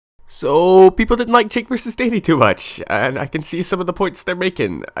So, people didn't like Jake versus Danny too much, and I can see some of the points they're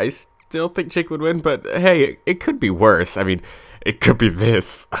making. I still think Jake would win, but hey, it could be worse. I mean, it could be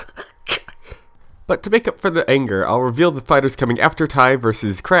this. But to make up for the anger, I'll reveal the fighters coming after Ty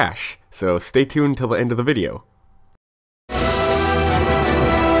versus Crash, so stay tuned till the end of the video.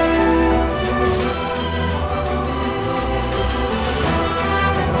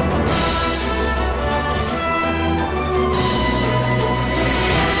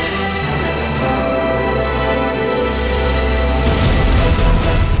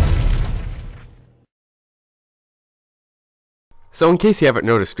 So in case you haven't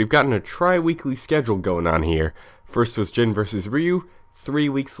noticed, we've gotten a tri-weekly schedule going on here. First was Jin versus Ryu, 3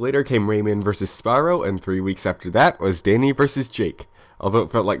 weeks later came Rayman versus Spyro, and 3 weeks after that was Danny versus Jake, although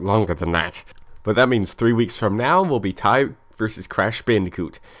it felt like longer than that. But that means 3 weeks from now will be Ty versus Crash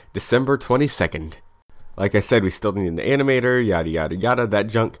Bandicoot, December 22nd. Like I said, we still need an animator, yada yada yada, that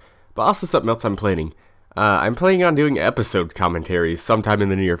junk, but also something else I'm planning. I'm planning on doing episode commentaries sometime in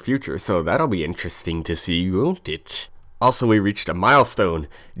the near future, so that'll be interesting to see, won't it? Also, we reached a milestone.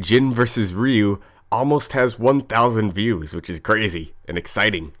 Jin vs. Ryu almost has 1,000 views, which is crazy and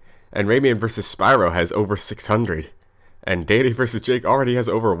exciting. And Rayman vs. Spyro has over 600. And Danny vs. Jake already has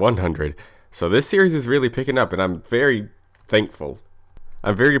over 100. So this series is really picking up, and I'm very thankful.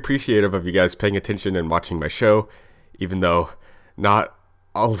 I'm very appreciative of you guys paying attention and watching my show, even though not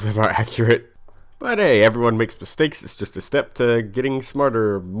all of them are accurate. But hey, everyone makes mistakes. It's just a step to getting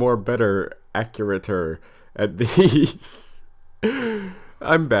smarter, more, better, accurater at these.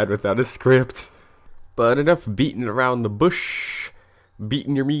 I'm bad without a script. But enough beating around the bush.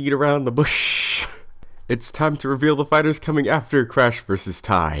 Beating your meat around the bush. It's time to reveal the fighters coming after Crash vs.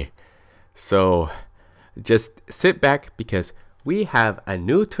 Ty. So, just sit back because we have a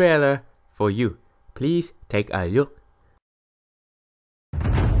new trailer for you. Please take a look.